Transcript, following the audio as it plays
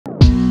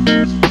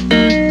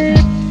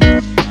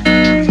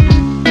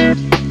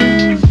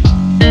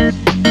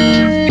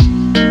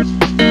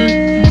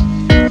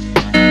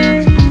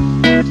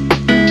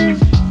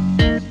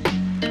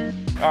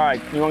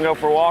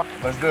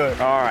talk? Let's do it.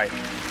 All right.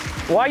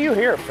 Why are you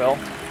here, Phil?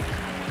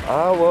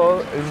 Well,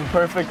 it was a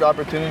perfect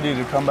opportunity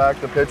to come back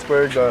to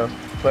Pittsburgh,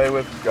 play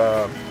with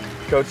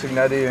Coach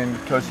Signetti and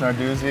Coach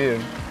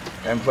Narduzzi,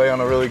 and play on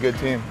a really good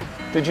team.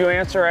 Did you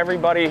answer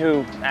everybody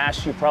who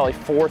asked you probably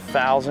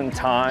 4,000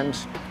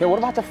 times? Yeah, what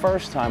about the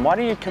first time? Why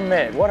do you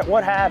commit?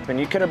 What happened?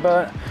 You could have,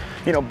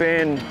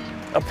 been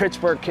a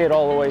Pittsburgh kid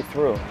all the way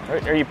through.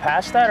 Are you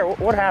past that, or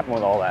what happened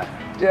with all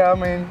that? Yeah, I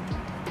mean,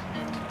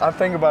 I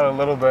think about it a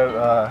little bit.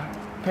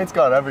 Pitt's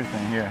got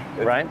everything here.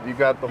 Right. You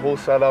got the whole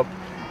setup,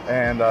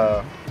 and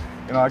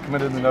I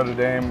committed to Notre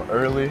Dame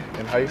early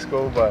in high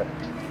school, but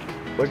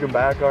looking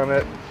back on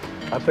it,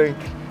 I think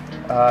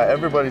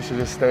everybody should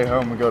just stay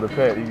home and go to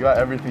Pitt. You got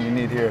everything you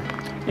need here.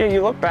 Yeah,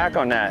 you look back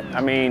on that. I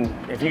mean,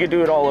 if you could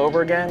do it all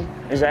over again,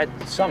 is that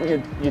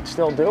something you'd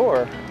still do,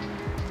 or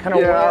kind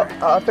of? Yeah,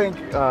 I think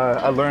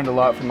I learned a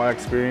lot from my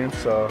experience.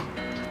 So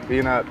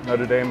being at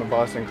Notre Dame and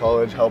Boston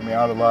College helped me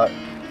out a lot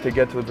to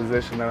get to the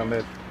position that I'm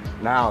in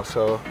now.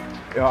 So,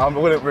 I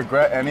wouldn't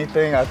regret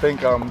anything. I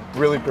think I'm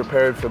really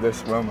prepared for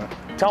this moment.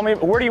 Tell me,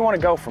 where do you want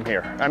to go from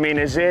here? I mean,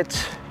 is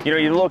it, do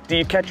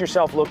you catch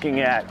yourself looking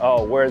at,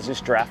 where's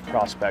this draft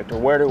prospect, or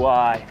where do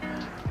I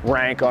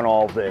rank on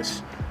all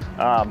this?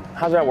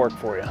 How's that work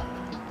for you?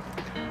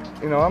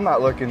 I'm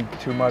not looking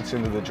too much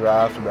into the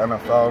draft or the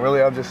NFL.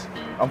 Really,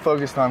 I'm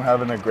focused on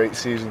having a great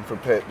season for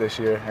Pitt this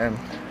year, and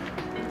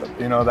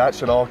that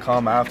should all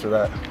come after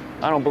that.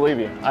 I don't believe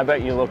you. I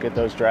bet you look at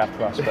those draft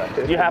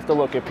prospects. You have to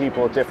look at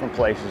people at different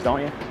places, don't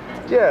you?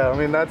 Yeah, I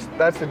mean,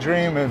 that's the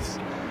dream is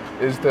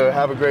to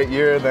have a great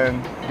year, then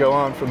go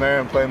on from there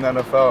and play in the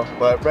NFL.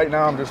 But right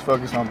now, I'm just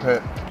focused on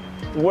Pitt.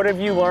 What have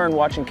you learned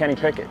watching Kenny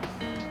Pickett?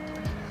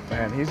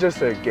 Man, he's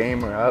just a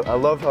gamer. I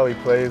love how he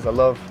plays. I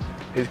love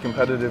his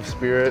competitive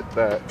spirit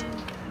that,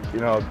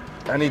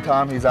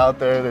 anytime he's out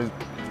there,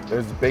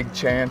 there's a big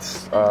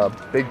chance,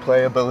 big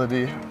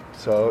playability.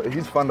 So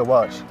he's fun to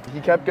watch.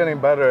 He kept getting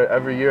better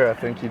every year. I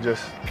think the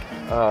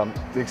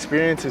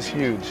experience is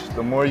huge.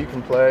 The more you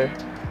can play,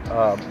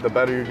 the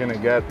better you're gonna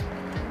get.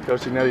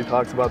 Coach Signetti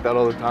talks about that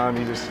all the time.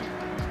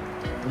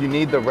 You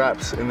need the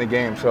reps in the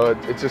game. So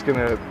it's just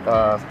gonna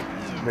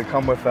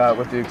come with that,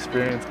 with the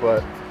experience.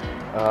 But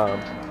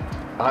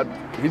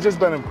he's just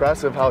been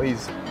impressive how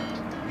he's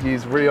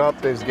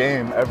re-upped his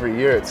game every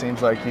year. It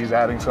seems like he's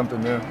adding something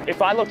new.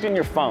 If I looked in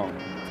your phone,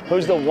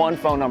 who's the one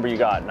phone number you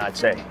got? And I'd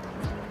say,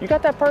 you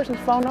got that person's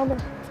phone number?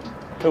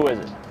 Who is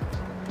it?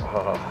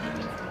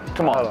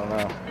 Come on.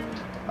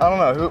 I don't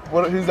know.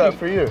 Who's that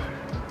for you?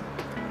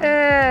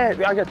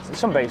 I got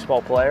some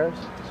baseball players,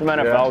 some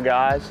NFL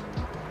guys.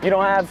 You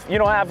don't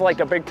have like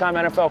a big-time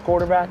NFL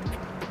quarterback?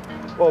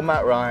 Well,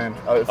 Matt Ryan.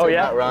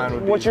 Matt Ryan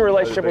would be. What's your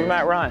relationship with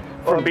Matt Ryan?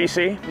 From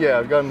BC? Yeah,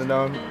 I've gotten to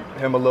know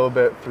him a little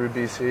bit through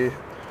BC.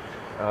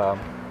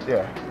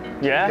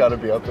 Yeah? Got to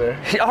be up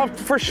there. Oh,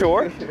 for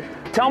sure.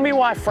 Tell me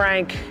why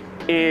Frank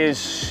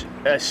is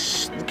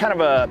kind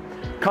of a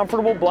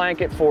comfortable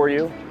blanket for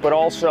you, but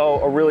also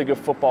a really good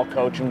football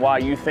coach, and why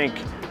you think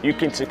you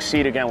can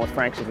succeed again with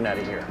Frank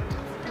Signetti here.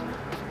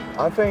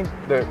 I think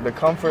the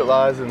comfort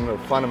lies in the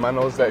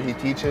fundamentals that he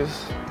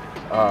teaches.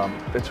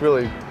 It's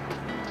really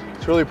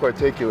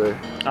particular.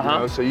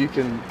 So you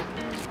can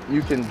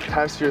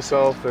test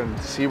yourself and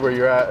see where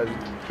you're at as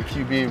a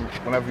QB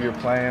whenever you're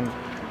playing.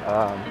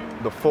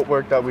 The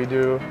footwork that we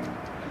do,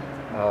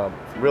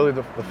 really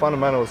the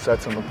fundamentals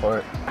sets them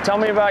apart. Tell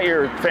me about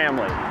your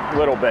family a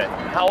little bit.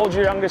 How old's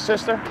your youngest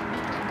sister?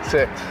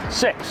 6.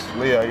 6?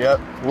 Leah, yep.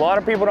 A lot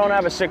of people don't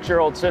have a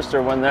 6-year-old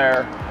sister when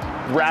they're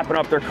wrapping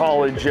up their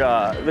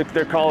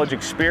college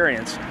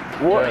experience.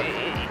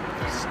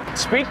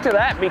 Speak to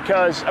that,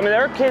 because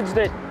there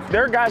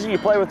are guys that you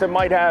play with that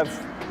might have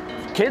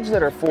kids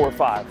that are 4 or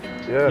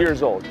 5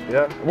 years old.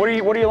 Yeah. What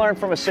do you learn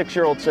from a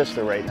 6-year-old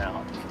sister right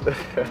now?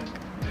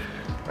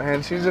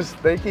 Man,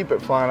 they keep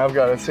it fun. I've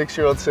got a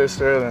 6-year-old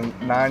sister and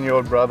a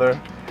 9-year-old brother.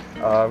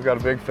 I've got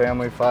a big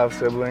family, 5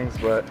 siblings,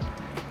 but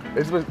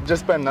it's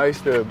just been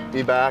nice to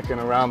be back and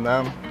around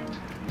them.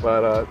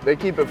 But they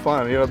keep it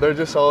fun. They're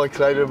just all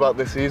excited about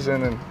the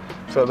season, and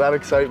so that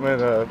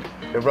excitement,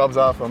 it rubs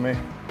off on me.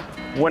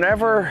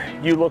 Whenever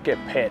you look at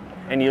Pitt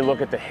and you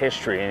look at the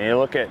history and you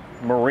look at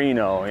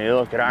Marino and you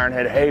look at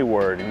Ironhead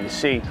Hayward and you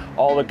see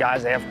all the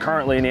guys they have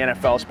currently in the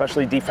NFL,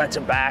 especially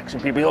defensive backs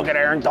and people, you look at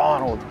Aaron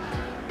Donald,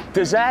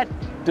 does that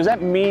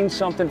mean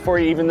something for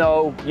you, even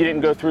though you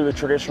didn't go through the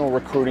traditional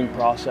recruiting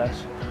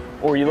process?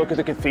 Or you look at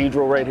the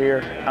Cathedral right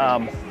here,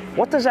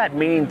 what does that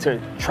mean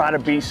to try to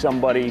be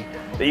somebody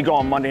that you go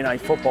on Monday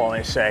Night Football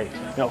and they say,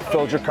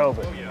 Phil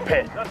Jurkovec,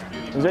 Pitt?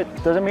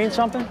 Does it mean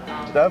something?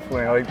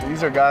 Definitely.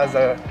 These are guys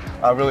that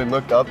I really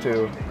looked up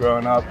to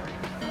growing up.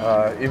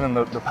 Even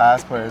the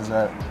past players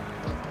that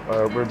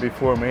were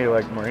before me,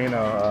 like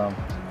Marino.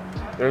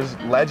 There's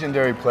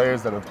legendary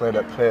players that have played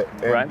at Pitt,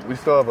 and we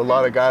still have a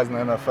lot of guys in the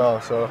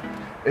NFL. So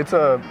it's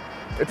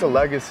a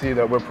legacy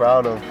that we're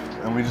proud of,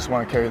 and we just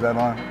want to carry that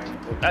on.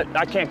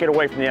 I can't get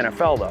away from the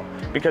NFL though,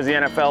 because the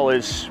NFL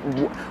is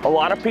a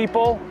lot of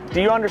people.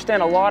 Do you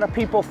understand? A lot of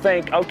people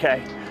think,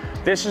 okay,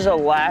 this is a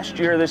last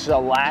year, this is a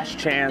last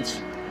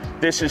chance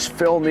this is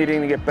Phil needing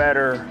to get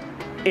better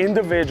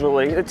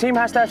individually. The team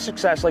has to have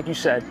success, like you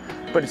said,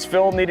 but it's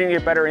Phil needing to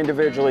get better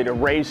individually to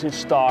raise his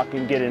stock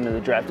and get into the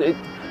draft.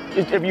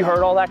 Have you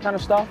heard all that kind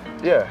of stuff?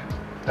 Yeah,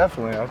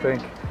 definitely. I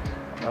think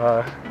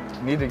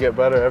need to get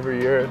better every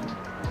year.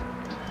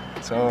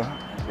 So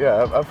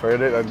yeah, I've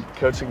heard it. And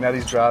Coach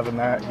Ignetti's driving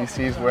that. He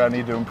sees where I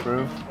need to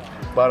improve.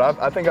 But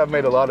I think I've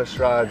made a lot of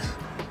strides.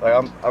 Like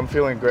I'm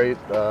feeling great,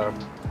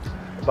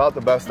 about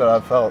the best that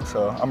I've felt.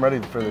 So I'm ready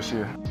for this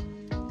year.